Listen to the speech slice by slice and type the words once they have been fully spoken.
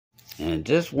And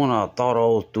just when I thought I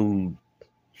was through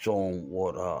showing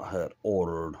what I had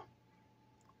ordered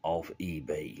off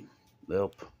eBay,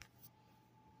 yep,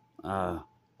 I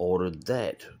ordered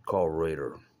that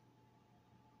carburetor.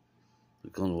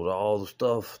 It comes with all the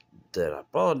stuff that I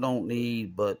probably don't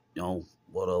need, but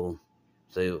whatever,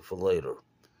 save it for later.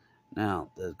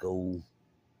 Now let's go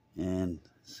and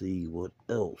see what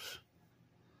else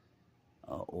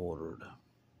I ordered.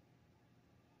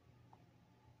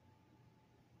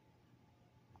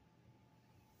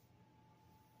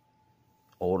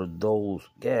 Ordered those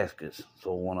gaskets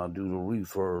so when I do the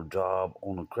refurb job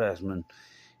on the Craftsman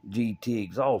GT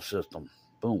exhaust system,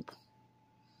 boom,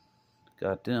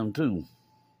 got them too.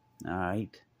 All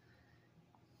right.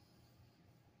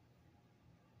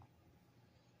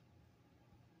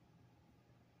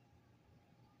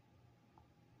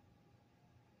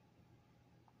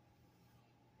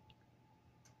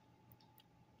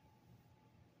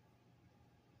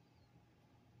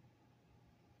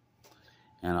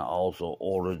 And I also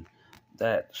ordered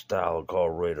that style of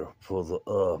carburetor for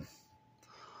the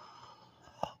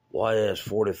YS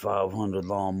 4500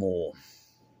 lawnmower.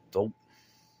 So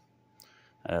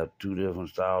I have two different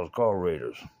styles of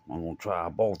carburetors. I'm gonna try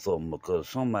both of them because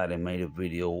somebody made a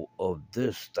video of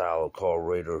this style of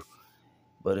carburetor,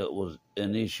 but it was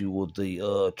an issue with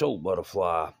the choke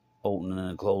butterfly opening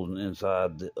and closing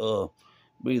inside the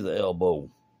breather elbow.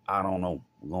 I don't know.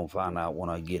 We're gonna find out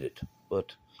when I get it.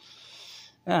 But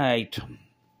alright.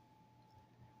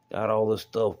 Got all this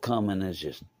stuff coming. It's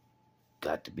just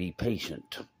got to be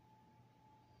patient.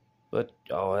 But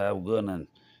y'all have a good one and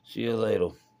see you later.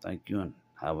 Thank you and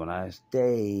have a nice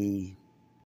day.